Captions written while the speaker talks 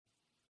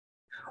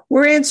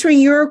We're answering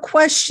your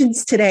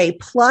questions today.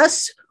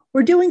 Plus,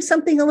 we're doing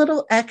something a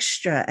little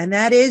extra, and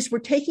that is we're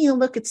taking a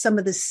look at some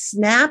of the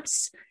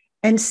snaps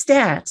and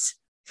stats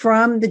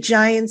from the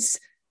Giants'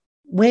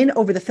 win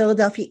over the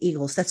Philadelphia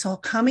Eagles. That's all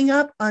coming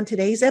up on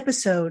today's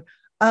episode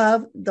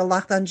of the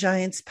Locked On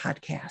Giants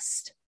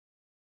podcast.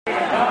 You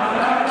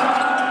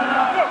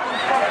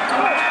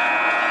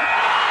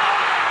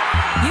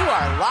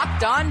are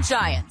Locked On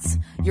Giants,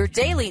 your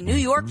daily New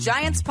York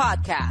Giants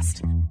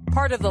podcast.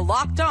 Part of the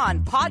Locked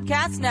On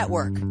Podcast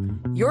Network,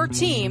 your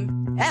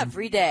team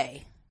every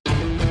day.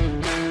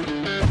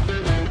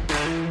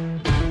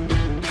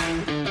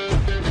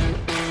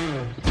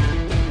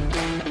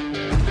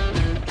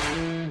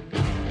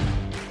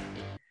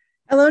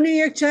 Hello, New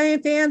York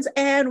Giant fans,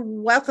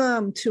 and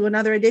welcome to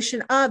another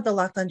edition of the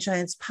Locked On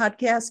Giants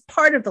podcast,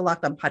 part of the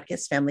Locked On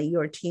Podcast family,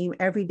 your team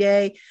every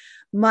day.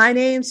 My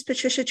name's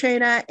Patricia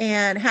Traina,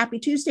 and happy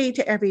Tuesday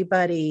to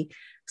everybody.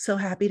 So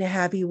happy to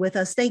have you with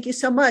us. Thank you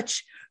so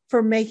much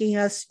for making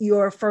us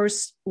your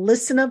first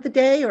listen of the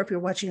day, or if you're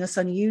watching us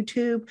on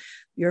YouTube,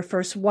 your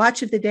first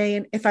watch of the day.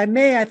 And if I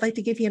may, I'd like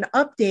to give you an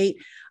update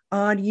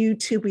on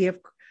YouTube.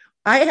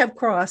 I have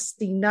crossed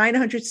the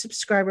 900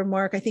 subscriber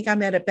mark. I think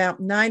I'm at about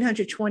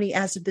 920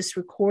 as of this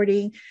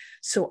recording.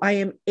 So I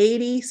am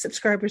 80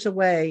 subscribers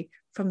away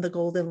from the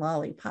golden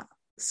lollipop.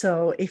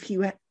 So if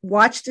you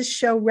watch this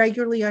show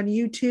regularly on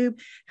YouTube,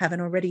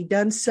 haven't already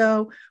done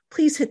so,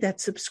 please hit that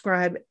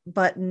subscribe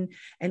button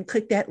and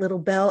click that little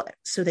bell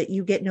so that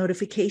you get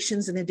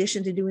notifications. In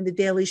addition to doing the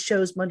daily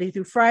shows Monday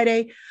through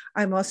Friday,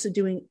 I'm also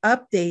doing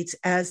updates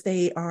as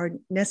they are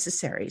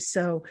necessary.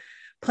 So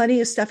plenty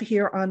of stuff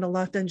here on the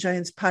Locked On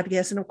Giants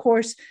podcast. And of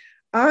course,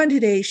 on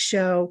today's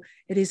show,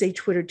 it is a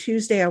Twitter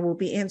Tuesday. I will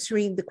be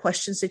answering the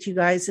questions that you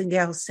guys and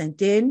gals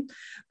sent in.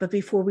 But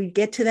before we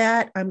get to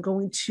that, I'm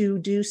going to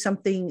do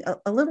something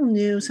a little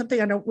new,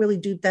 something I don't really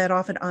do that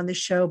often on the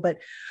show. But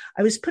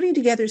I was putting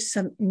together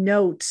some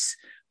notes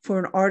for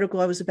an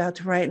article I was about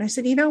to write. And I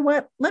said, you know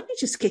what? Let me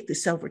just kick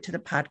this over to the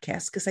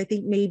podcast, because I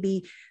think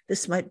maybe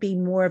this might be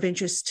more of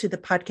interest to the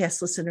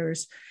podcast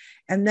listeners.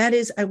 And that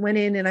is, I went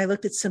in and I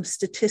looked at some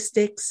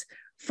statistics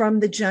from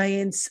the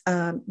Giants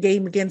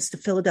game against the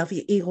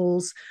Philadelphia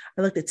Eagles.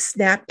 I looked at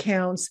snap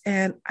counts,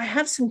 and I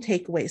have some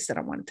takeaways that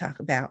I want to talk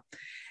about.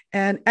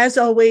 And as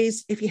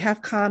always, if you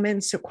have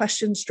comments or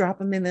questions, drop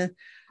them in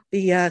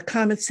the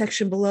comments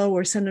section below,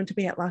 or send them to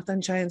me at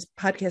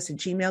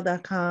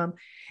lockedongiantspodcast@gmail.com.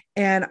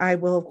 And I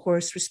will, of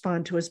course,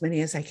 respond to as many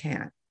as I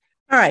can.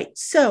 All right.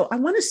 So I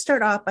want to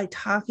start off by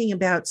talking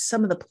about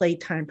some of the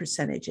playtime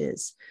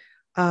percentages,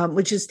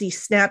 which is the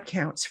snap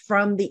counts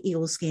from the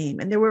Eagles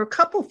game. And there were a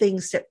couple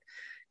things that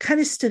kind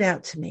of stood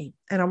out to me,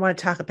 and I want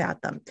to talk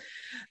about them.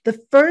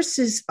 The first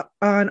is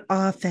on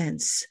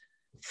offense.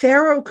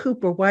 Pharoh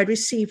Cooper, wide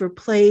receiver,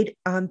 played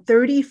on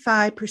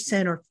 35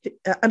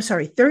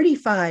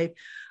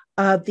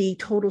 of the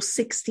total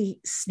 60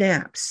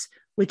 snaps,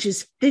 which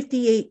is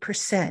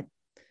 58%.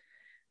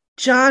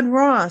 John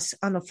Ross,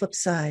 on the flip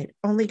side,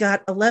 only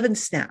got 11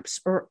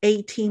 snaps, or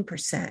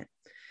 18%.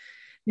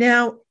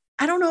 Now,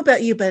 I don't know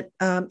about you, but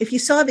if you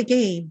saw the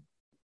game,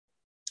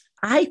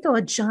 I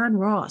thought John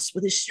Ross,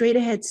 with his straight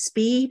ahead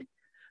speed,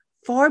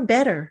 far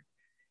better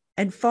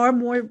and far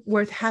more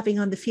worth having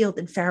on the field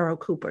than Pharoh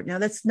Cooper. Now,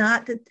 that's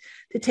not to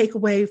take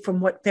away from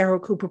what Pharoh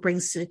Cooper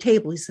brings to the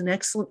table. He's an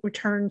excellent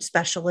return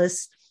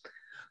specialist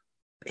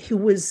who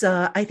was,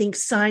 I think,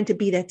 signed to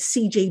be that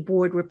CJ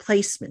Board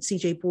replacement.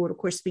 CJ Board, of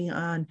course, being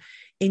on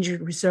injured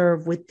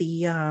reserve with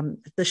the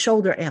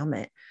shoulder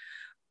ailment.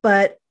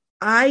 But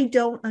I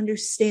don't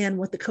understand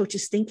what the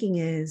coach's thinking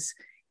is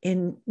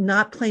in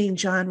not playing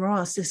John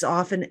Ross as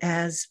often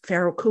as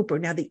Pharoh Cooper.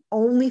 Now, the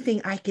only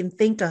thing I can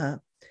think of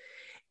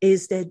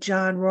is that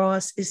John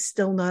Ross is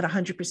still not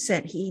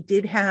 100%. He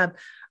did have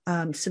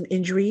some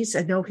injuries.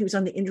 I know he was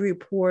on the injury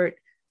report,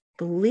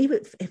 believe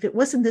it, if it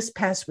wasn't this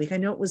past week, I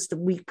know it was the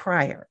week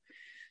prior.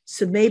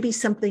 So maybe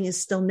something is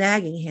still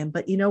nagging him.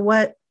 But you know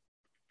what?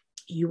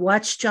 You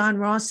watch John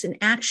Ross in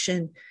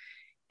action,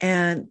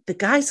 and the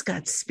guy's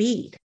got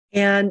speed.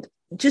 And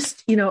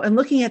just, and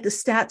looking at the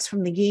stats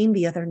from the game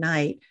the other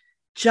night,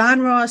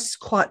 John Ross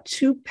caught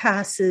 2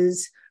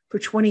 passes for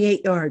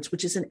 28 yards,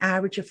 which is an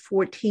average of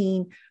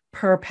 14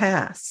 per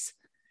pass.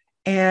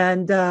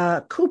 And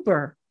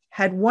Cooper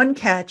had 1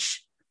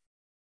 catch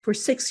for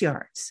 6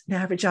 yards, an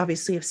average,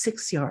 obviously, of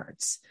 6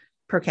 yards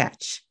per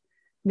catch.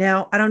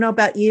 Now, I don't know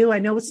about you. I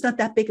know it's not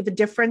that big of a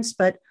difference,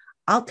 but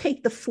I'll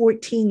take the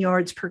 14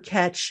 yards per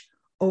catch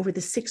over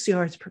the 6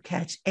 yards per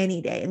catch any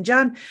day. And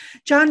John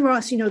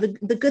Ross,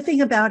 the good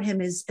thing about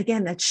him is,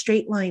 again, that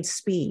straight line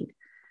speed.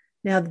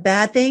 Now, the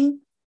bad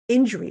thing,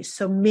 injuries.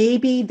 So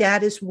maybe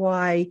that is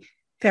why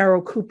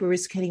Pharoh Cooper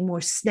is getting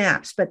more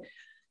snaps. But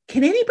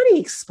can anybody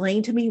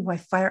explain to me why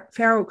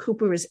Pharoh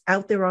Cooper is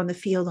out there on the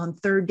field on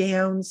third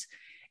downs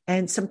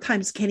and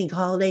sometimes Kenny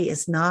Golladay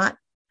is not?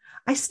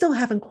 I still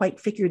haven't quite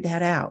figured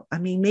that out. I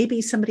mean,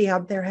 maybe somebody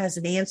out there has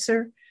an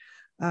answer.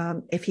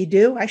 If you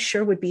do, I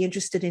sure would be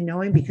interested in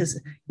knowing,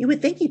 because you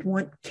would think you'd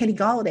want Kenny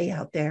Golladay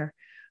out there,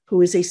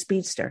 who is a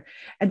speedster.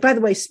 And by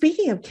the way,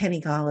 speaking of Kenny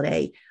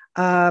Golladay,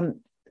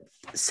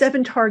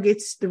 7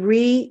 targets,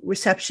 3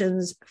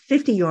 receptions,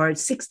 50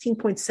 yards,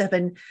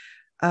 16.7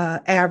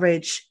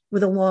 average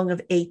with a long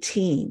of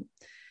 18.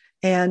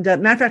 And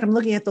matter of fact, I'm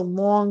looking at the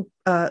long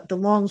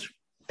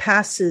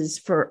passes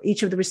for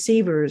each of the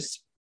receivers.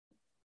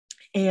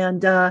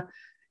 And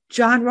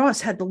John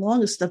Ross had the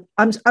longest of,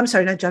 I'm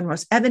sorry, not John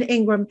Ross. Evan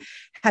Ingram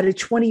had a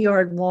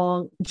 20-yard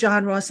long,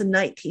 John Ross a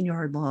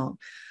 19-yard long.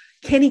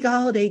 Kenny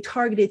Golladay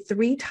targeted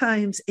 3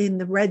 times in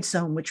the red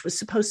zone, which was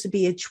supposed to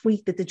be a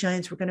tweak that the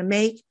Giants were going to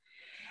make.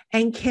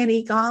 And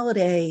Kenny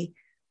Golladay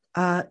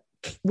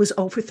was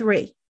 0 for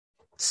 3.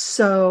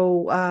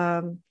 So,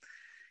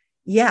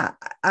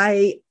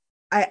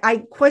 I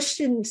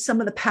questioned some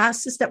of the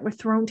passes that were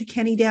thrown to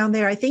Kenny down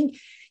there. I think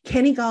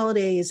Kenny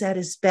Golladay is at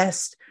his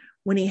best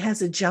when he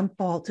has a jump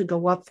ball to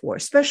go up for,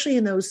 especially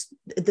in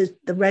the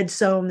red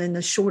zone and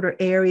the shorter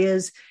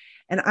areas.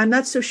 And I'm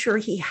not so sure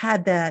he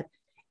had that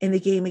in the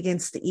game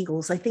against the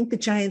Eagles. I think the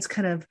Giants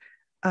kind of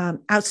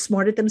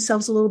outsmarted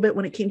themselves a little bit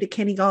when it came to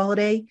Kenny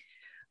Golladay.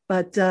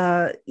 But,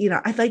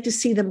 I'd like to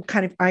see them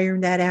kind of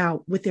iron that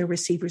out with their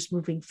receivers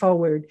moving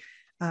forward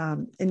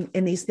in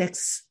these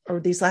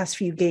last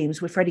few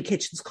games with Freddie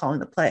Kitchens calling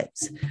the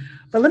plays.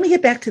 But let me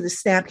get back to the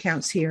snap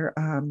counts here.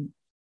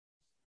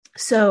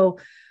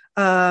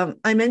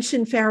 I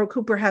mentioned Pharoh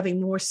Cooper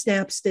having more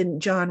snaps than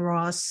John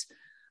Ross,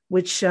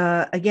 which,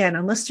 again,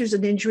 unless there's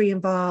an injury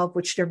involved,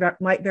 which there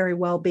might very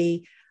well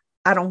be,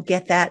 I don't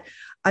get that.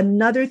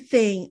 Another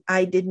thing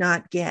I did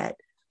not get,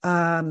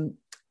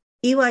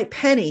 Eli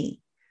Penny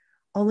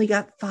only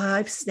got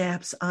 5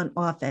 snaps on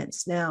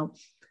offense. Now,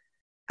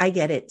 I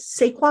get it.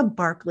 Saquon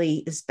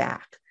Barkley is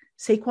back.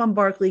 Saquon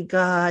Barkley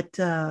got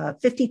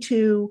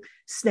 52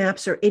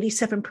 snaps, or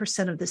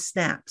 87% of the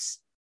snaps.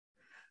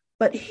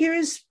 But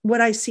here's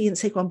what I see in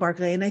Saquon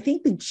Barkley. And I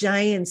think the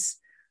Giants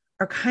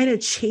are kind of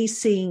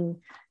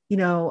chasing,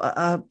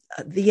 the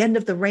end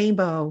of the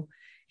rainbow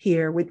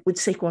here with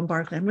Saquon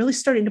Barkley. I'm really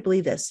starting to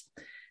believe this.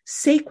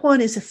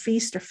 Saquon is a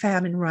feast or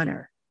famine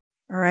runner.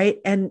 All right.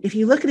 And if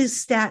you look at his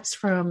stats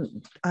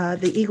from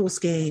the Eagles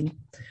game,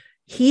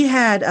 he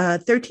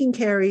had 13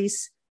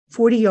 carries,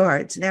 40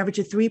 yards, an average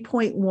of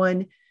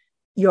 3.1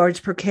 yards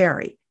per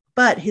carry.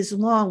 But his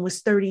long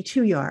was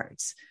 32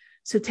 yards.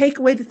 So take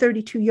away the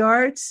 32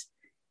 yards,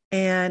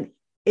 and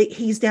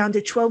he's down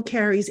to 12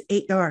 carries,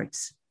 8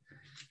 yards.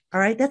 All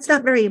right. That's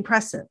not very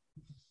impressive.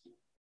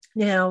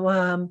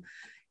 Now,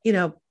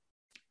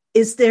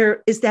 is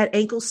that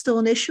ankle still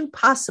an issue?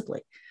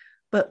 Possibly.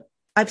 But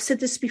I've said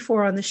this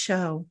before on the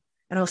show,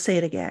 and I'll say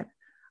it again.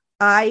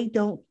 I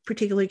don't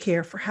particularly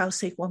care for how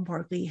Saquon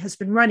Barkley has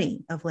been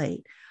running of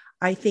late.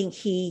 I think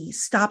he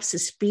stops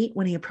his feet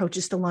when he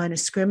approaches the line of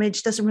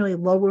scrimmage, doesn't really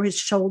lower his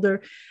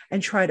shoulder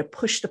and try to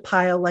push the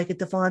pile like a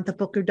Devonta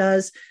Booker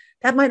does.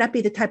 That might not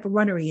be the type of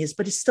runner he is,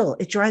 but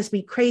it drives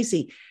me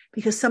crazy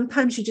because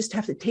sometimes you just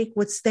have to take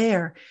what's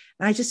there.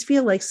 And I just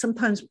feel like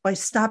sometimes by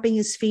stopping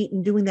his feet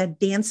and doing that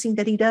dancing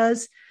that he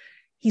does,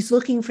 he's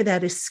looking for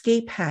that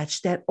escape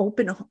hatch, that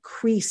open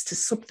crease to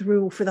slip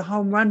through for the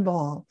home run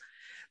ball.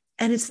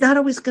 And it's not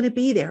always going to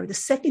be there. The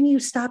second you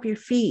stop your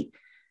feet,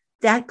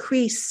 that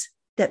crease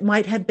that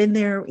might have been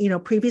there,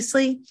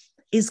 previously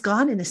is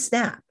gone in a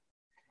snap.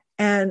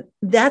 And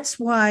that's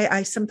why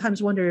I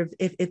sometimes wonder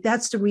if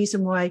that's the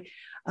reason why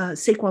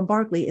Saquon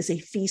Barkley is a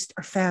feast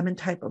or famine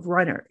type of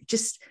runner.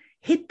 Just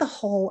hit the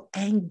hole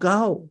and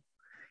go.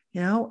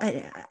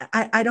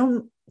 I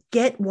don't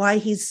get why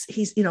he's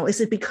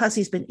is it because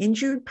he's been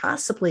injured?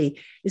 Possibly.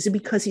 Is it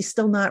because he's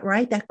still not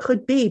right? That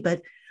could be,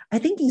 but I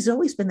think he's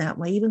always been that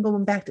way, even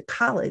going back to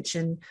college.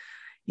 And,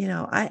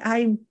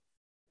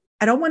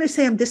 I don't want to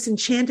say I'm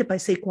disenchanted by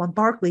Saquon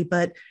Barkley,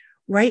 but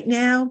right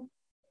now,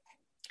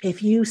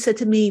 if you said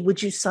to me,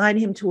 would you sign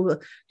him to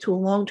a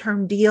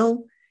long-term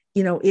deal?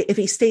 If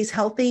he stays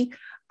healthy,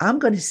 I'm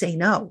going to say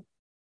no.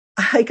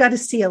 I got to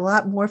see a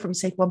lot more from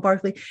Saquon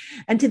Barkley.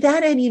 And to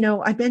that end,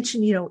 I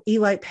mentioned,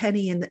 Eli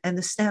Penny and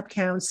the snap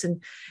counts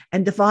and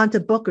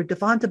Devonta Booker.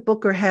 Devonta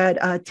Booker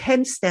had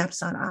 10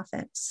 snaps on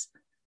offense.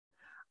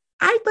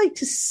 I'd like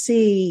to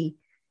see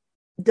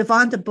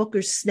Devonta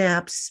Booker's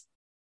snaps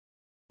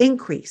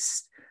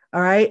increase.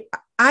 All right.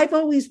 I've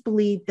always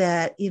believed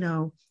that,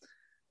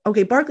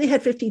 Barkley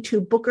had 52,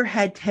 Booker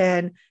had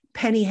 10,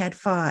 Penny had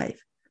 5.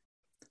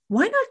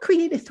 Why not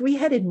create a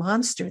 3-headed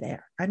monster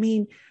there? I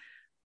mean,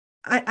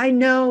 I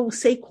know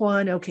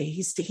Saquon,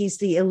 he's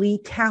the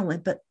elite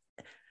talent, but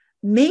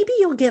maybe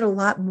you'll get a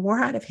lot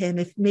more out of him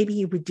if maybe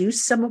you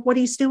reduce some of what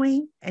he's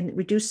doing and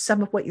reduce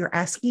some of what you're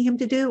asking him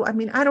to do. I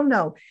mean, I don't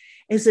know.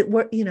 Is it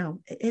worth,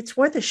 it's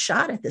worth a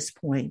shot at this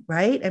point,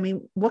 right? I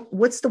mean,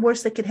 what's the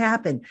worst that could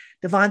happen?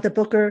 Devonta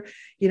Booker,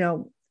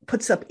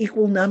 puts up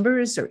equal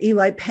numbers, or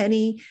Eli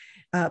Penny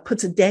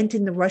puts a dent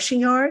in the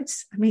rushing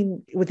yards. I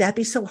mean, would that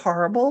be so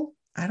horrible?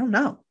 I don't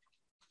know.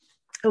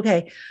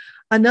 Okay.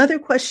 Another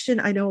question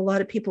I know a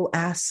lot of people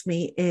ask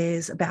me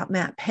is about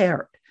Matt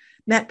Parrott.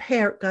 Matt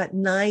Parrott got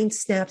 9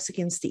 snaps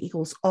against the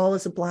Eagles, all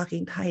as a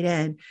blocking tight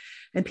end.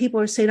 And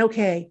people are saying,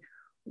 okay,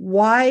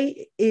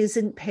 Why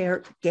isn't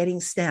Peart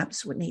getting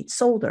snaps with Nate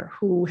Solder,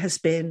 who has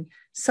been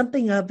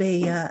something of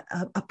a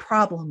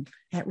problem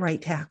at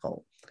right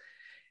tackle?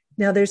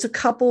 Now, there's a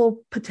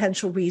couple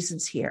potential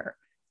reasons here.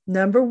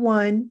 Number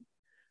one,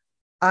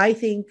 I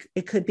think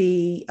it could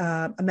be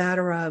a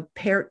matter of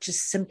Peart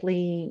just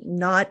simply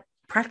not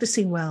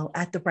practicing well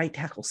at the right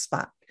tackle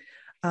spot.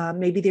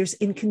 Maybe there's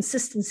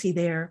inconsistency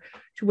there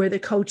to where the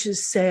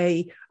coaches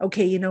say,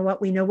 okay, you know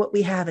what? We know what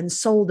we have in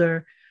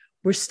Solder.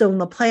 We're still in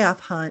the playoff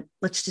hunt.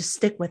 Let's just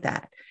stick with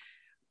that.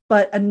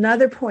 But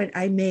another point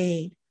I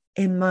made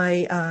in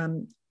my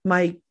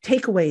my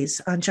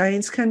takeaways on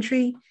Giants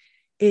Country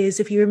is,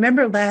 if you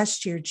remember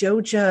last year,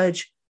 Joe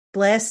Judge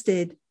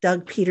blasted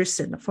Doug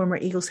Peterson, the former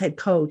Eagles head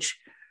coach,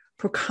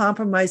 for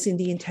compromising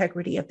the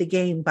integrity of the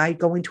game by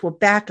going to a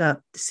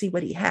backup to see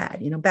what he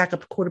had,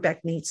 backup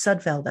quarterback Nate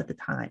Sudfeld at the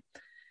time.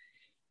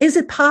 Is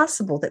it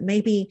possible that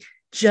maybe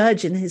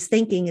Judge in his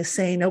thinking is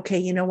saying, okay,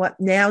 you know what,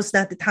 now's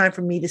not the time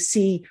for me to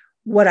see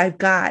what I've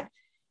got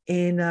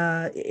in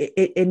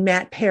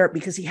Matt Peart,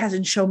 because he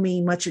hasn't shown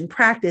me much in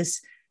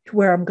practice to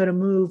where I'm going to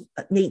move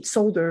Nate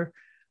Solder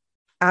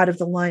out of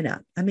the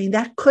lineup. I mean,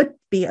 that could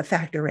be a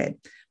factor in.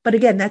 But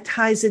again, that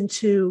ties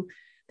into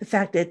the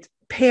fact that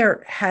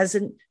Peart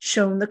hasn't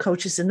shown the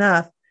coaches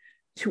enough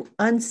to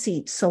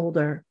unseat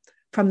Solder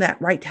from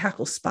that right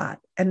tackle spot.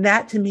 And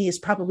that to me is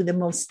probably the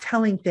most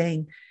telling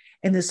thing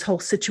in this whole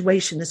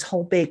situation, this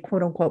whole big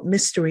quote unquote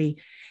mystery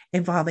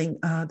involving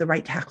the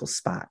right tackle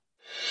spot.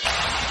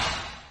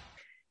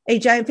 Hey,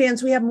 Giant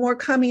fans, we have more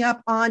coming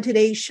up on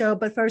today's show.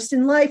 But first,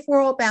 in life, we're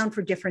all bound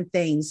for different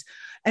things.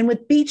 And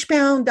with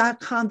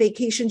beachbound.com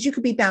vacations, you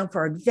could be bound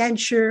for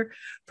adventure,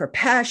 for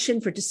passion,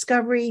 for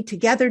discovery,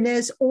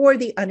 togetherness, or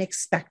the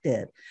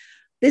unexpected.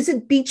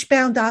 Visit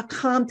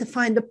beachbound.com to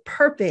find the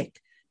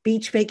perfect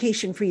beach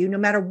vacation for you, no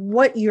matter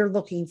what you're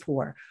looking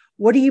for.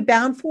 What are you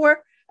bound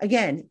for?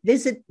 Again,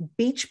 visit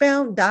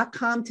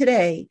beachbound.com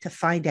today to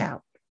find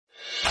out.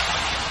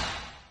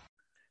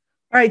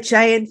 All right,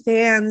 Giant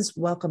fans,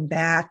 welcome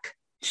back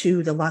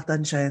to the Locked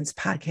On Giants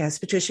podcast.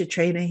 Patricia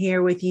Traina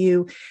here with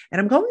you.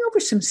 And I'm going over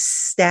some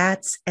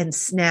stats and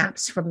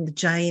snaps from the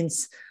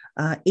Giants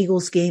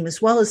Eagles game, as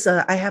well as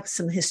I have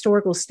some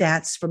historical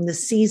stats from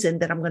this season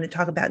that I'm going to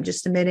talk about in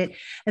just a minute.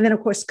 And then,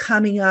 of course,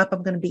 coming up,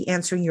 I'm going to be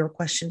answering your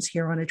questions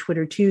here on a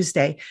Twitter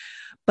Tuesday.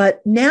 But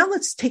now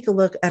let's take a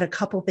look at a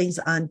couple things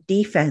on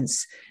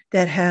defense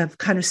that have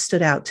kind of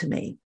stood out to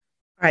me.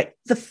 All right.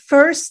 The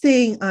first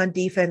thing on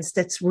defense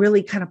that's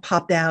really kind of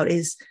popped out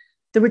is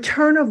the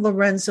return of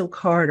Lorenzo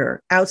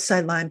Carter,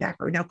 outside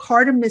linebacker. Now,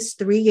 Carter missed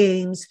 3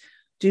 games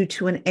due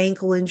to an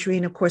ankle injury.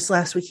 And of course,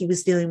 last week he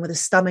was dealing with a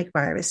stomach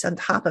virus on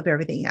top of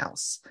everything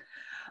else.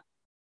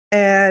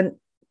 And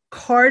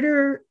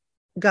Carter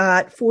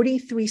got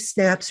 43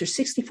 snaps, or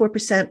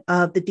 64%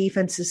 of the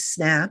defense's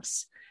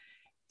snaps.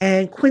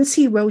 And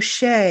Quincy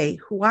Roche,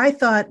 who I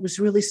thought was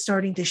really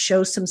starting to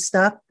show some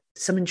stuff,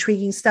 some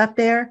intriguing stuff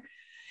there,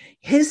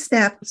 his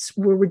snaps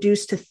were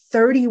reduced to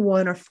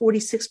 31 or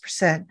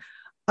 46%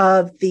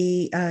 of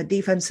the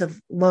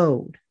defensive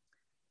load.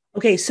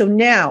 Okay, so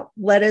now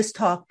let us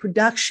talk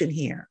production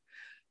here.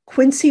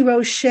 Quincy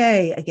Roche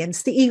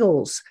against the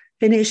Eagles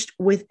finished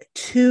with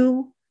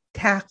 2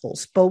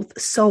 tackles,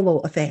 both solo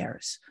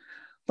affairs.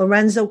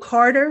 Lorenzo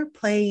Carter,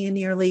 playing in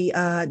nearly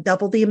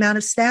double the amount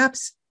of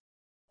snaps,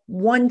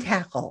 1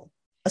 tackle,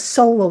 a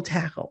solo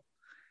tackle,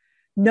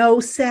 no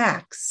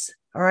sacks.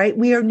 All right,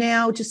 we are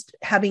now just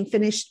having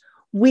finished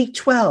week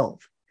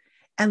 12,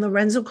 and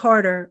Lorenzo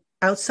Carter,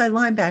 outside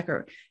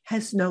linebacker,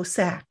 has no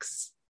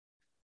sacks.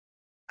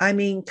 I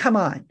mean, come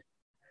on.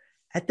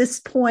 At this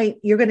point,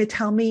 you're going to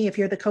tell me, if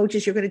you're the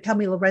coaches, you're going to tell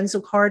me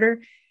Lorenzo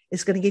Carter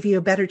is going to give you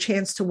a better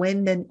chance to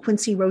win than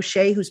Quincy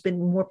Roche, who's been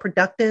more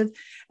productive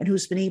and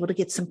who's been able to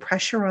get some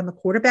pressure on the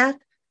quarterback?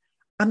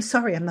 I'm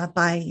sorry, I'm not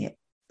buying it.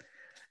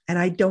 And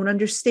I don't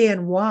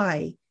understand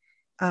why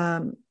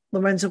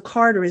Lorenzo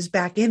Carter is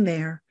back in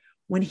there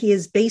when he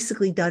has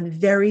basically done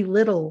very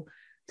little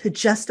to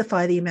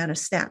justify the amount of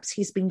snaps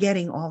he's been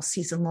getting all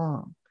season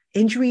long.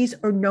 Injuries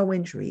or no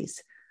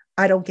injuries,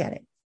 I don't get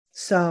it.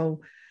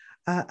 So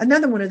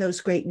another one of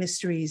those great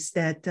mysteries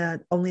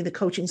that only the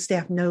coaching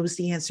staff knows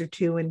the answer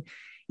to. And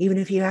even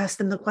if you ask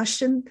them the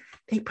question,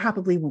 they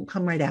probably won't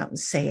come right out and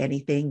say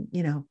anything,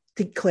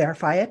 to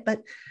clarify it.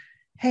 But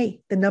hey,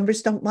 the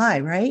numbers don't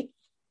lie, right?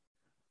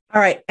 All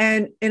right.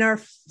 And in our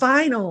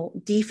final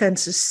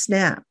defensive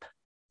snap/stat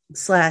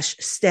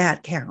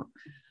count,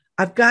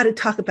 I've got to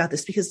talk about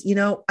this because,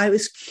 I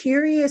was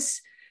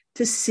curious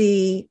to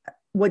see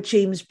what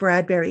James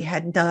Bradberry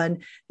had done,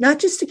 not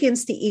just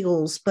against the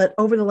Eagles, but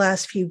over the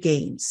last few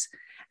games.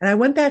 And I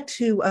went back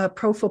to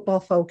Pro Football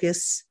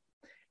Focus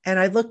and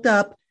I looked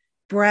up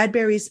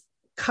Bradberry's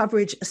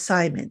coverage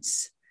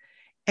assignments.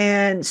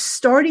 And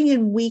starting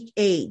in week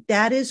 8,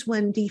 that is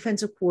when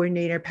defensive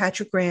coordinator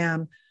Patrick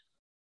Graham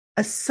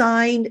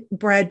assigned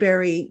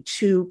Bradberry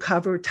to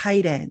cover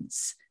tight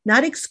ends.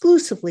 Not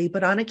exclusively,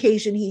 but on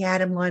occasion, he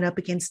had him line up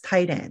against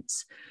tight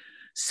ends.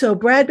 So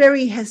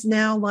Bradberry has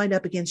now lined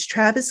up against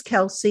Travis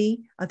Kelce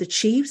of the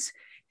Chiefs.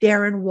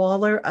 Darren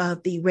Waller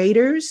of the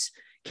Raiders,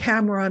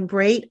 Cameron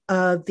Brate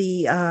of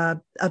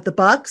the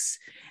Bucks,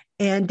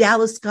 and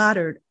Dallas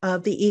Goedert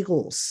of the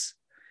Eagles.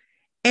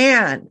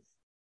 And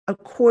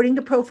according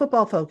to Pro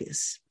Football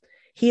Focus,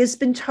 he has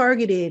been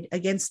targeted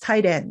against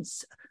tight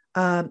ends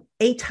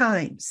 8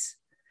 times.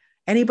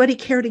 Anybody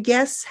care to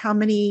guess how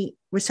many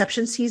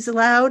receptions he's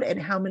allowed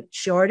and how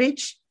much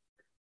yardage?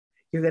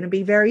 You're going to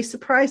be very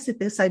surprised at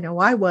this. I know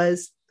I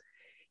was.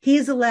 He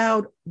has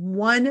allowed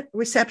 1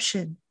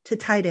 reception to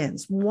tight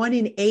ends, 1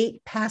 in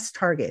 8 pass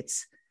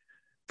targets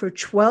for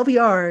 12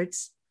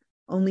 yards,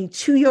 only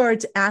 2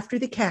 yards after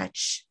the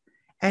catch,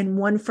 and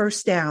 1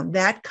 first down.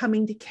 That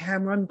coming to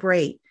Cameron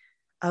Brate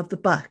of the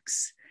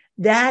Bucks.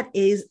 That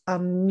is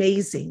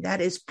amazing.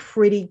 That is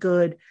pretty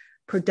good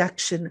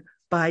production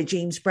by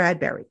James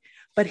Bradberry.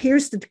 But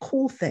here's the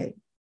cool thing.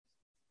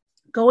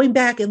 Going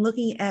back and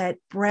looking at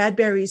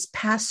Bradberry's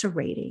passer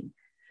rating,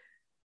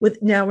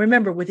 now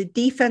remember, with a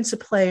defensive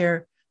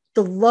player,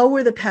 the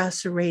lower the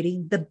passer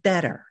rating, the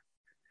better.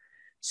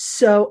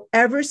 So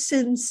ever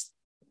since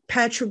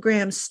Patrick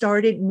Graham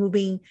started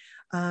moving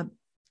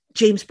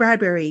James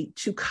Bradberry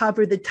to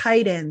cover the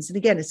tight ends, and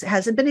again, it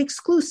hasn't been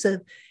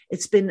exclusive,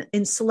 it's been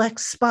in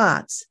select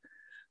spots,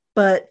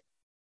 but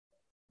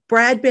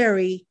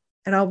Bradberry,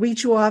 and I'll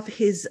read you off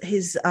his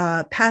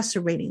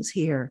passer ratings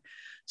here.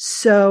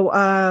 So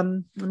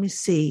let me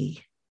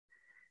see.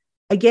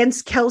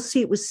 Against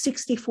Kelsey, it was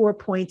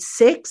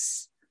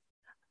 64.6.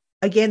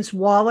 Against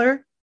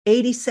Waller,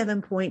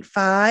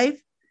 87.5.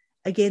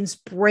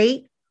 Against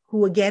Brate,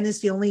 who again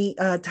is the only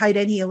tight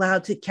end he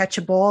allowed to catch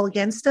a ball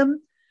against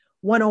him,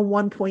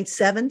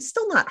 101.7.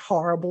 Still not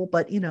horrible,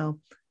 but,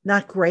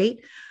 not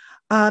great.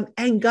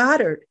 And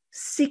Goddard,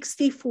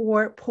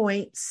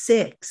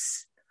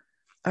 64.6.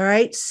 All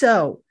right.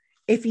 So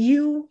if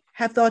you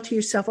have thought to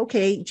yourself,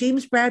 okay,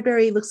 James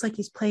Bradberry looks like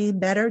he's playing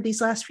better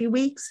these last few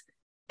weeks,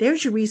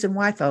 there's your reason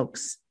why,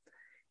 folks.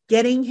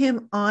 Getting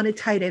him on a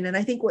tight end. And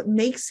I think what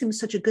makes him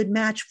such a good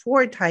match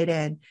for a tight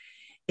end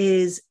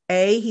is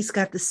he's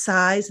got the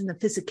size and the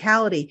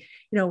physicality.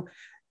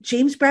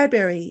 James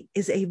Bradberry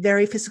is a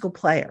very physical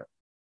player.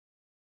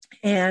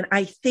 And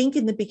I think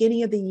in the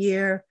beginning of the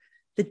year,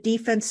 the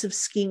defensive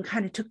scheme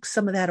kind of took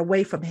some of that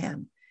away from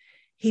him.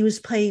 He was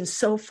playing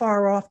so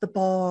far off the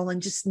ball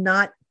and just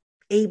not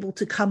able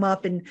to come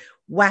up and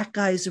whack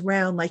guys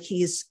around like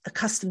he is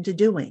accustomed to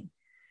doing.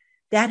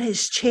 That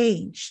has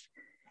changed.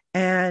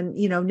 And,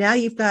 now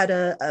you've got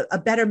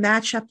a better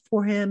matchup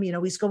for him.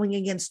 He's going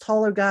against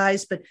taller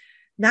guys, but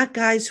not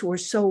guys who are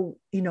so,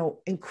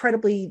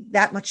 incredibly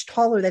that much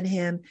taller than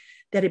him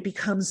that it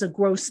becomes a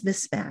gross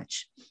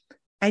mismatch.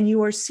 And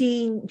you are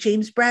seeing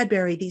James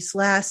Bradberry these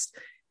last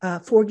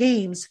 4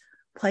 games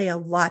play a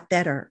lot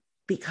better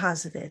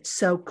because of it.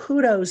 So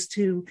kudos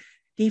to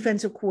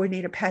defensive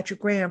coordinator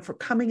Patrick Graham for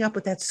coming up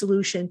with that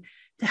solution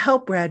to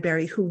help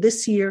Bradberry, who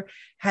this year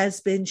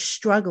has been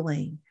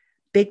struggling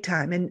big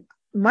time. And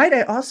might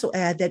I also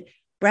add that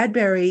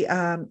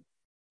Bradberry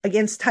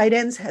against tight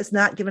ends has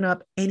not given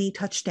up any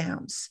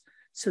touchdowns.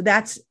 So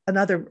that's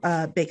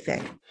another big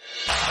thing.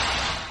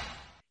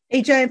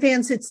 Hey, Giant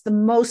fans, it's the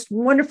most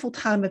wonderful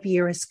time of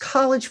year as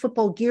college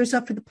football gears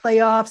up for the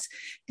playoffs.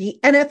 The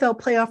NFL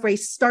playoff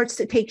race starts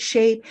to take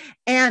shape,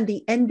 and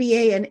the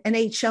NBA and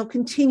NHL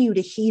continue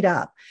to heat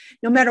up.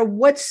 No matter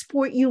what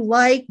sport you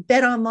like,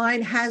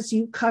 BetOnline has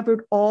you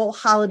covered all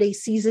holiday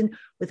season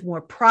with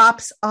more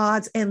props,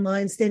 odds, and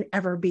lines than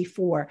ever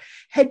before.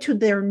 Head to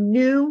their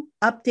new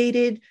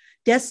updated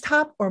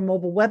desktop or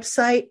mobile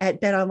website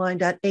at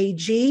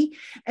betonline.ag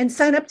and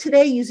sign up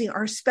today using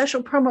our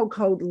special promo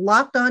code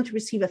LOCKEDON to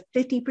receive a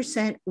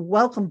 50%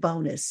 welcome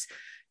bonus.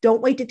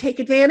 Don't wait to take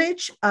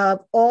advantage of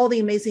all the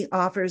amazing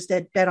offers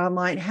that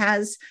BetOnline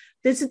has.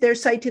 Visit their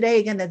site today.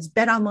 Again, that's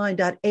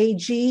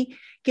betonline.ag.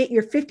 Get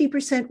your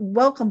 50%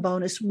 welcome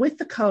bonus with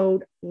the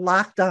code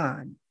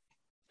LOCKEDON.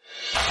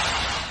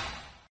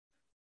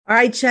 All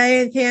right,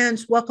 Giant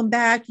fans, welcome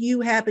back.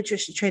 You have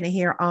Patricia Traina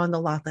here on the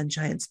Locked On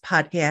Giants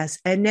podcast.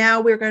 And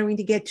now we're going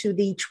to get to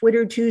the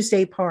Twitter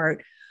Tuesday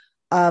part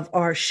of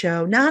our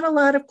show. Not a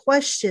lot of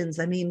questions.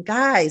 I mean,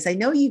 guys, I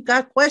know you've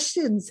got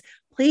questions.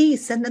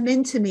 Please send them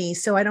in to me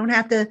so I don't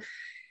have to,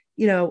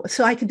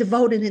 so I can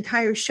devote an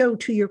entire show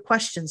to your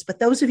questions. But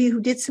those of you who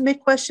did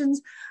submit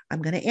questions,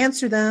 I'm going to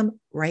answer them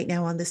right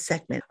now on this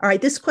segment. All right,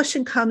 this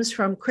question comes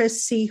from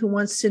Chris C., who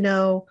wants to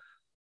know,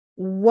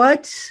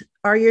 what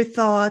are your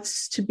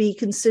thoughts to be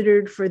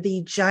considered for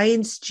the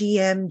Giants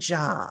GM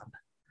job?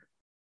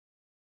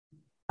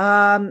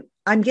 I'm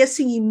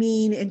guessing you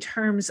mean in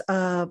terms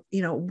of,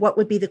 what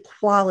would be the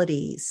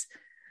qualities.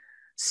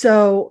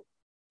 So,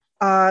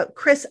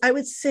 Chris, I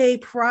would say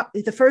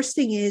the first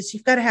thing is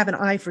you've got to have an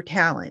eye for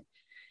talent.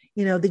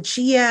 The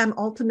GM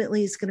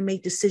ultimately is going to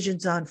make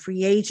decisions on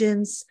free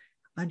agents,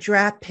 on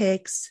draft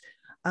picks.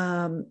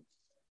 That's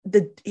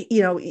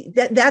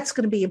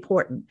going to be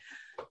important.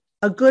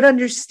 A good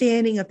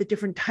understanding of the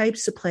different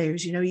types of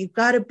players. You've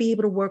got to be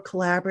able to work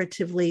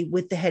collaboratively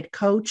with the head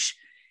coach,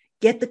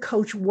 get the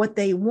coach what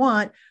they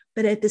want,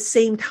 but at the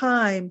same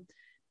time,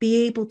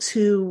 be able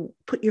to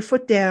put your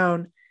foot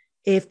down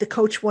if the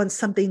coach wants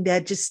something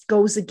that just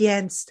goes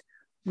against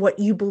what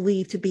you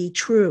believe to be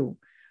true.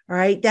 All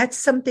right. That's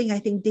something I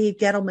think Dave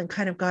Gettleman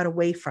kind of got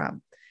away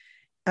from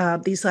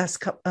these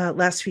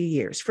last few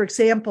years. For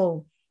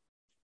example,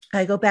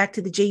 I go back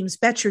to the James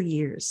Bettcher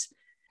years,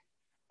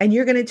 and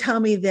you're going to tell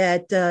me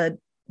that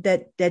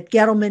that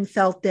Gettleman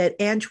felt that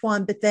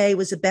Antoine Bethea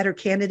was a better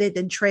candidate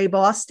than Trey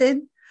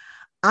Boston.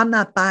 I'm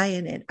not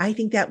buying it. I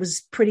think that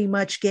was pretty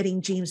much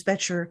getting James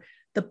Bettcher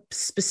the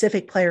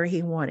specific player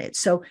he wanted.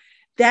 So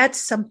that's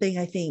something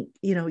I think,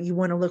 you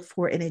want to look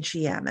for in a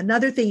GM.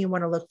 Another thing you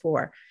want to look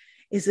for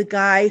is a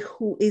guy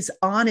who is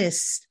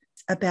honest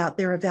about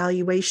their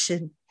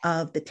evaluation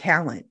of the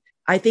talent.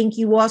 I think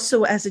you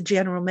also, as a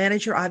general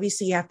manager,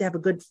 obviously you have to have a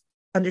good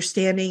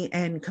understanding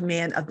and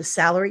command of the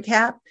salary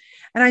cap.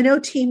 And I know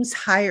teams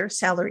hire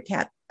salary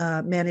cap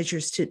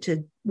managers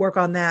to work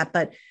on that.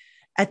 But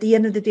at the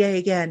end of the day,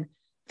 again,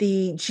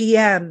 the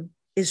GM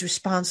is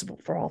responsible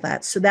for all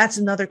that. So that's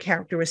another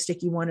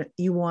characteristic you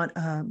want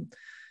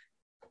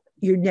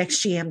your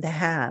next GM to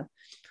have.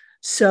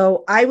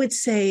 So I would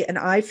say an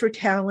eye for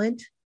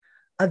talent,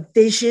 a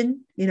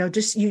vision, you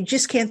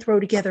just can't throw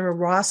together a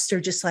roster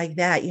just like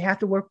that. You have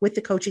to work with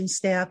the coaching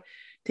staff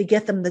to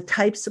get them the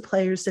types of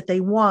players that they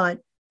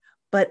want,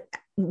 but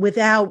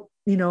without,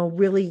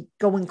 really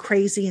going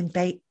crazy and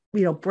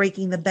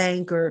breaking the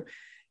bank or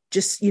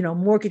just,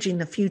 mortgaging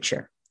the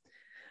future.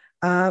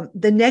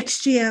 The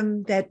next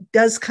GM that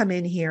does come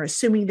in here,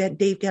 assuming that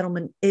Dave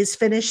Gettleman is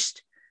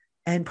finished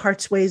and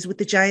parts ways with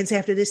the Giants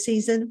after this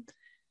season,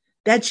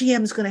 that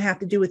GM is going to have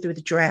to do it through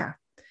the draft,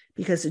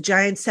 because the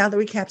Giants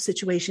salary cap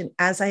situation,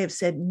 as I have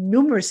said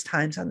numerous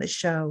times on this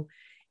show,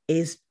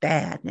 is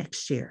bad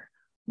next year,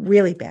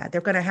 really bad.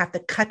 They're going to have to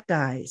cut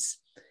guys.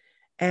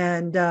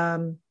 And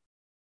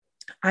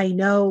I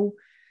know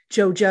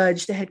Joe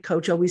Judge, the head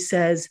coach, always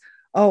says,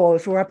 oh,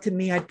 if it were up to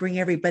me, I'd bring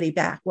everybody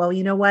back. Well,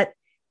 you know what?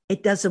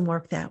 It doesn't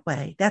work that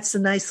way. That's a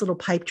nice little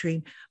pipe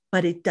dream,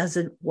 but it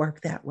doesn't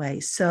work that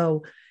way.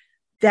 So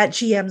that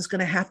GM is going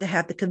to have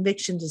the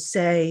conviction to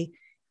say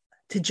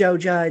to Joe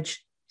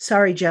Judge,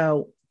 sorry,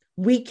 Joe,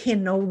 we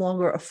can no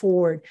longer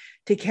afford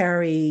to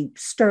carry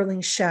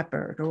Sterling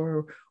Shepard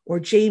or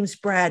James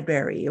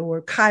Bradbury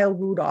or Kyle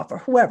Rudolph or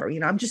whoever.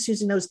 I'm just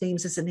using those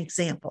names as an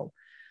example.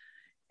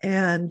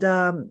 And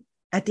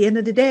at the end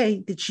of the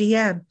day, the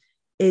GM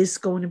is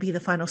going to be the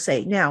final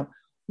say. Now,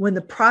 when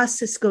the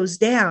process goes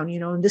down,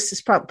 and this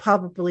is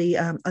probably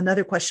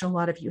another question a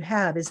lot of you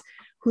have, is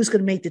who's going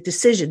to make the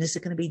decision? Is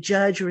it going to be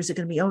Judge or is it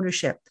going to be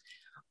ownership?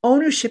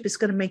 Ownership is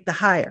going to make the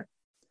hire,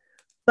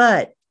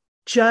 but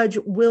Judge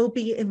will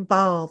be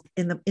involved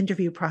in the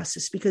interview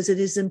process, because it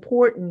is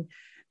important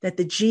that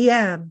the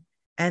GM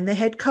and the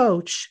head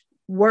coach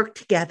work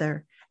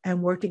together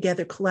and work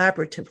together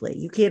collaboratively.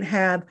 You can't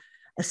have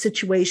a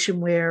situation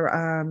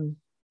where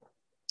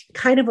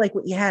kind of like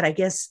what you had, I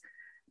guess,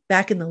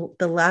 back in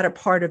the latter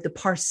part of the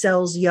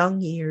Parcells Young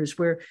years,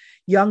 where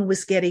Young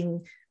was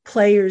getting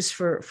players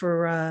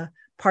for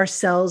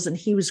Parcells, and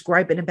he was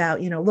griping about,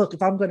 look,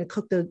 if I'm going to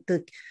cook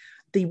the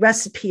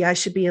recipe, I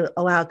should be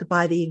allowed to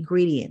buy the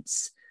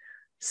ingredients.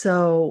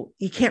 So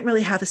you can't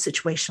really have a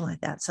situation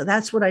like that. So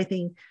that's what I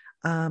think,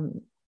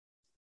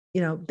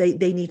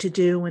 they need to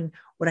do, and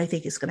what I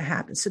think is going to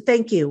happen. So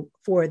thank you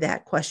for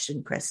that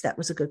question, Chris. That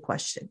was a good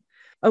question.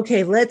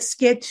 Okay, let's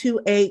get to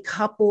a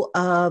couple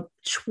of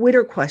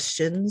Twitter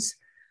questions.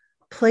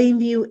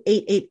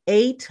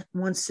 Plainview888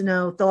 wants to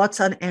know thoughts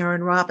on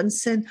Aaron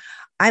Robinson.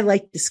 I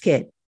like this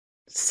kid.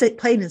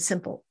 Plain and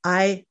simple.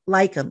 I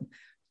like him.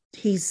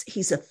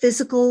 He's a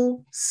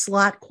physical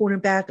slot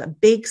cornerback, a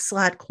big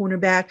slot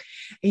cornerback.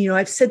 And,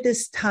 I've said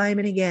this time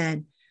and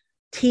again,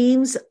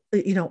 teams,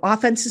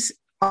 offenses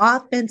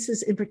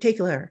in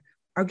particular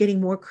are getting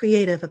more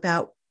creative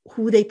about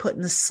who they put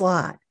in the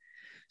slot.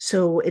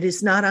 So it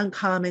is not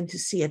uncommon to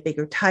see a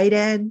bigger tight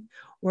end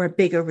or a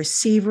bigger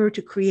receiver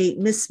to create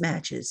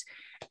mismatches.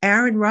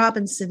 Aaron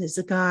Robinson is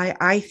a guy,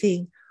 I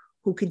think,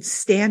 who can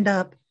stand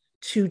up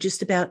to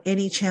just about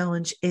any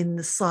challenge in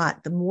the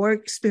slot. The more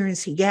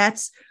experience he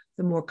gets,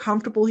 the more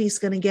comfortable he's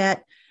going to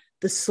get,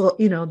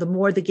 the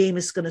more the game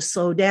is going to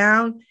slow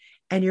down,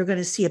 and you're going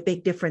to see a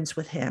big difference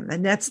with him.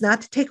 And that's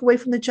not to take away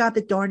from the job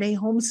that Darnay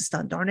Holmes has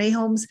done. Darnay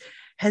Holmes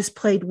has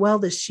played well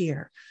this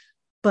year,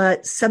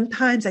 but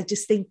sometimes I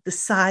just think the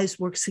size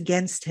works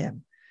against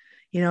him.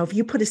 If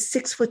you put a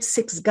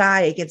 6'6"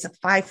 guy against a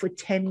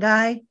 5'10"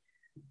 guy,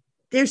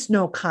 there's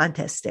no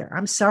contest there.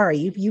 I'm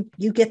sorry.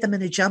 You get them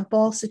in a jump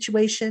ball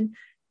situation,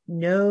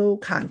 no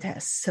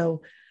contest.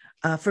 So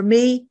for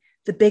me,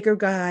 the bigger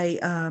guy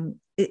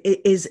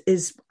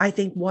is I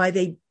think why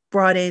they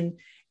brought in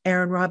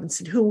Aaron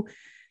Robinson, who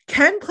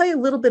can play a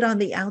little bit on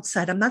the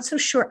outside. I'm not so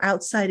sure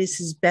outside is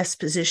his best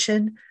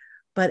position,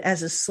 but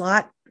as a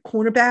slot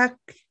cornerback,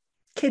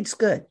 kid's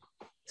good.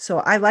 So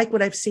I like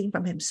what I've seen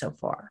from him so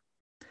far.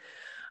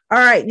 All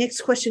right,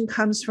 next question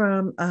comes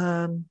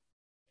from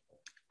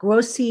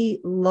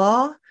Grossi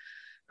Law,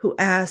 who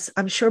asks,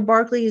 I'm sure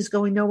Barkley is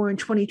going nowhere in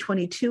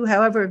 2022.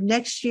 However, if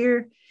next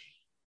year,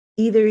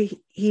 either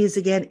he is,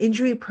 again,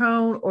 injury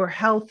prone or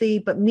healthy,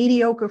 but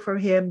mediocre for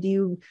him. Do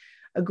you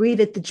agree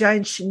that the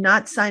Giants should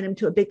not sign him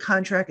to a big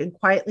contract and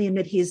quietly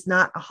admit he is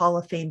not a Hall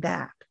of Fame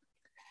back?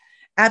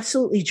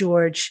 Absolutely,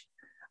 George.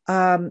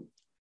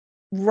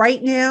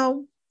 Right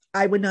now,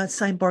 I would not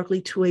sign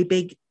Barkley to a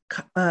big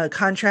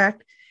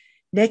contract.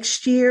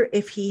 Next year,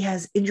 if he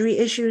has injury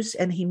issues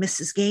and he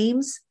misses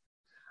games,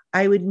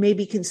 I would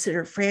maybe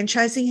consider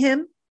franchising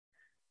him,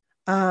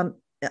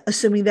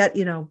 assuming that,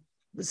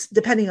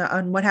 depending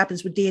on what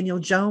happens with Daniel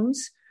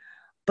Jones.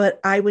 But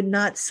I would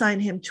not sign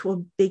him to a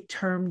big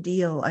term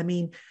deal. I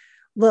mean,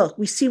 look,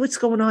 we see what's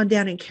going on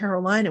down in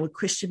Carolina with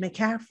Christian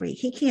McCaffrey.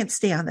 He can't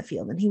stay on the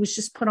field, and he was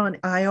just put on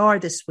IR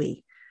this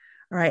week,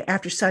 all right,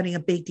 after signing a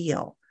big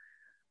deal.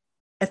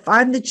 If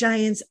I'm the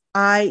Giants,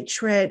 I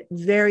tread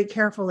very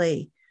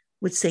carefully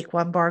with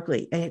Saquon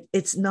Barkley. And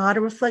it's not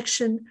a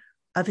reflection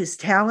of his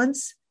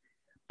talents,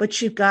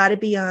 but you've got to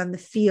be on the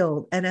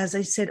field. And as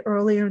I said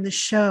earlier in the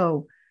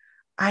show,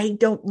 I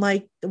don't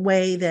like the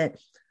way that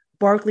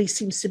Barkley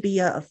seems to be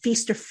a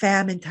feast or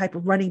famine type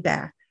of running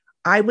back.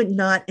 I would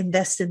not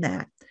invest in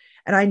that.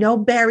 And I know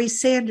Barry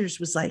Sanders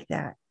was like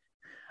that.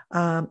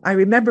 I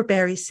remember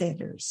Barry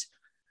Sanders,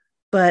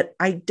 but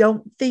I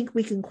don't think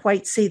we can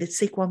quite say that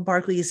Saquon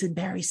Barkley is in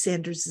Barry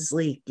Sanders'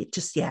 league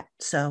just yet.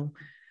 So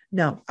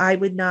no, I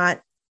would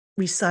not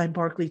re-sign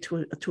Barkley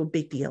to a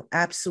big deal.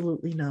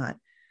 Absolutely not.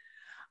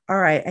 All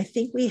right. I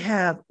think we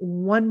have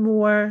one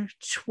more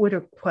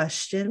Twitter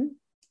question.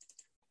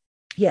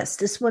 Yes,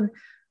 this one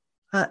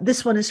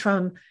is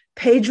from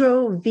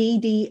Pedro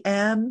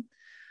VDM,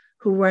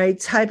 who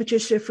writes, "Hi,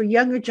 Patricia. For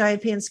younger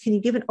Giant fans, can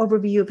you give an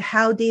overview of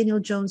how Daniel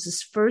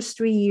Jones's first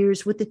 3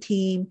 years with the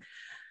team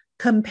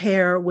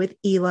compare with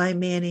Eli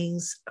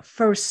Manning's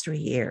first 3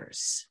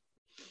 years?"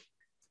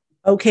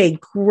 Okay,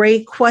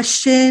 great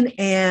question.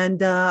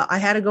 And I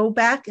had to go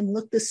back and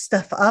look this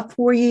stuff up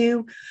for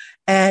you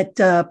at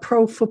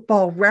Pro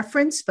Football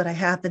Reference, but I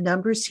have the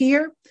numbers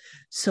here.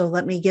 So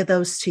let me give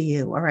those to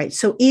you. All right.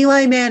 So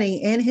Eli Manning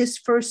in his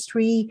first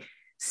 3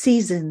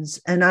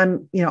 seasons, and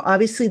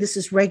obviously this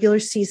is regular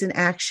season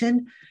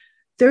action,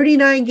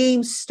 39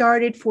 games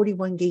started,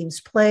 41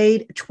 games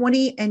played,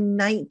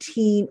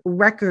 20-19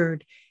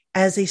 record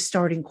as a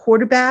starting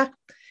quarterback.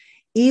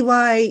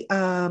 Eli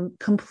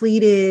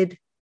completed,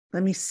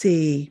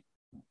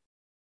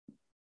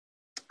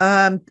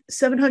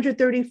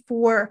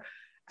 734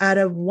 out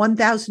of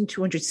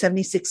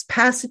 1,276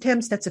 pass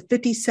attempts. That's a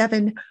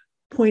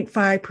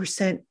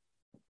 57.5%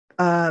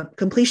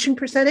 completion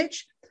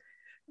percentage,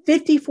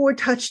 54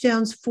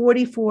 touchdowns,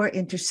 44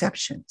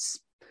 interceptions.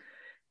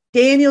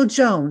 Daniel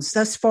Jones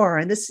thus far,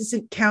 and this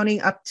isn't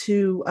counting up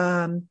to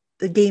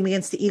the game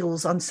against the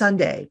Eagles on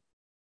Sunday.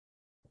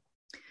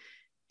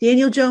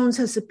 Daniel Jones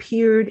has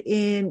appeared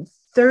in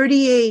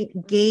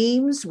 38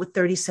 games with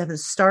 37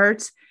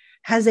 starts,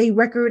 has a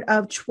record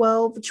of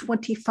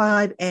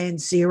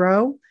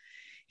 12-25-0.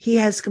 He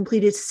has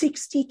completed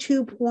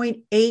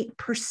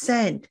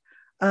 62.8%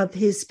 of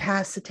his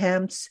pass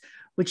attempts,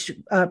 which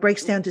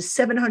breaks down to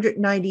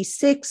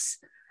 796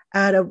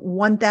 out of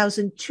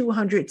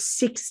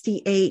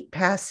 1,268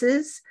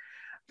 passes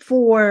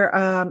for,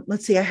 I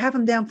have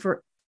him down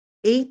for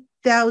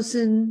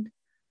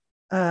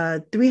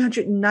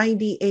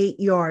 8,398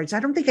 yards. I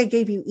don't think I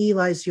gave you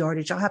Eli's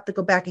yardage. I'll have to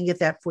go back and get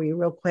that for you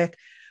real quick,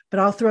 but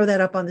I'll throw that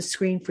up on the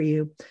screen for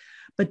you.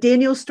 But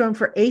Daniel's thrown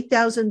for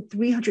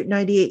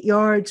 8,398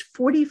 yards,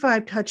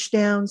 45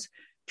 touchdowns,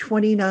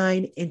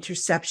 29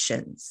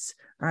 interceptions.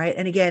 All right.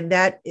 And again,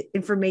 that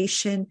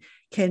information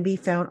can be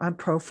found on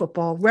Pro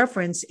Football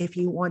Reference if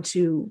you want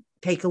to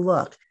take a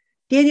look.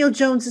 Daniel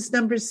Jones's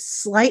numbers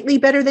slightly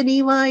better than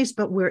Eli's,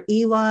 but where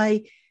Eli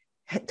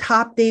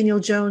topped Daniel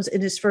Jones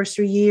in his first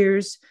 3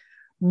 years,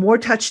 more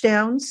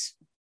touchdowns.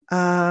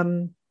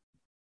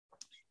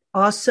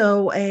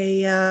 Also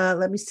a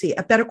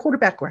better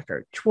quarterback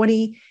record,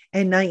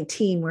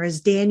 20-19,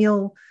 whereas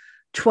Daniel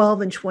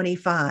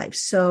 12-25.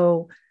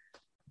 So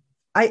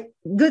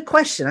good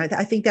question.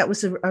 I think that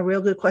was a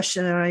real good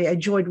question, and I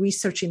enjoyed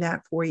researching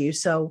that for you.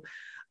 So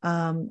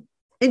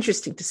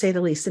interesting to say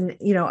the least. And,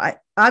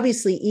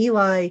 obviously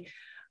Eli,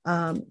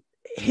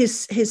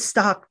 his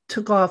stock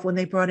took off when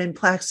they brought in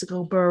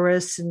Plaxico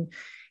Burress, and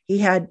he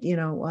had, he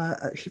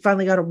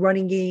finally got a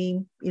running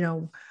game,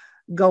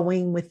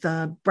 going with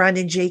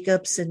Brandon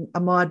Jacobs and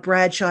Ahmad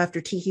Bradshaw after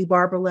Tiki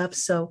Barber left.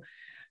 So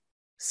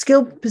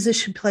skilled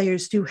position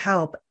players do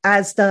help,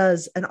 as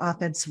does an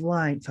offensive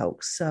line,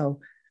 folks. So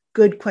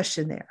good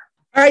question there.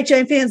 All right,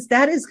 Giant fans,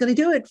 that is going to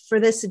do it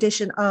for this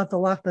edition of the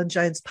Locked On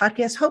Giants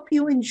podcast. Hope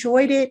you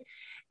enjoyed it.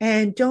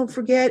 And don't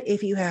forget,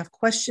 if you have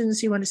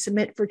questions you want to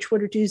submit for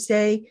Twitter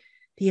Tuesday,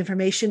 the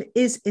information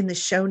is in the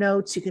show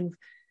notes. You can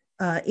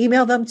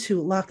email them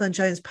to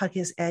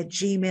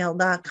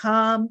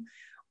lockedongiantspodcast@gmail.com.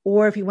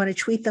 Or if you want to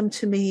tweet them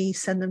to me,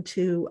 send them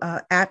to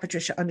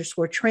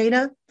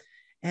 @Patricia_Traina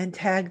and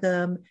tag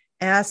them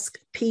Ask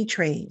P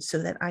Train so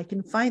that I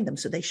can find them.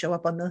 So they show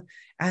up on the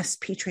Ask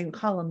P Train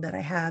column that I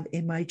have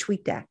in my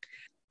tweet deck.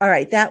 All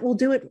right, that will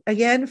do it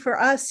again for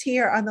us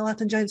here on the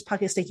Locked On Giants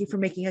podcast. Thank you for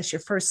making us your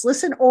first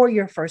listen or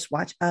your first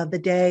watch of the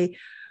day.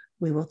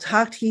 We will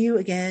talk to you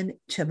again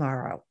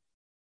tomorrow.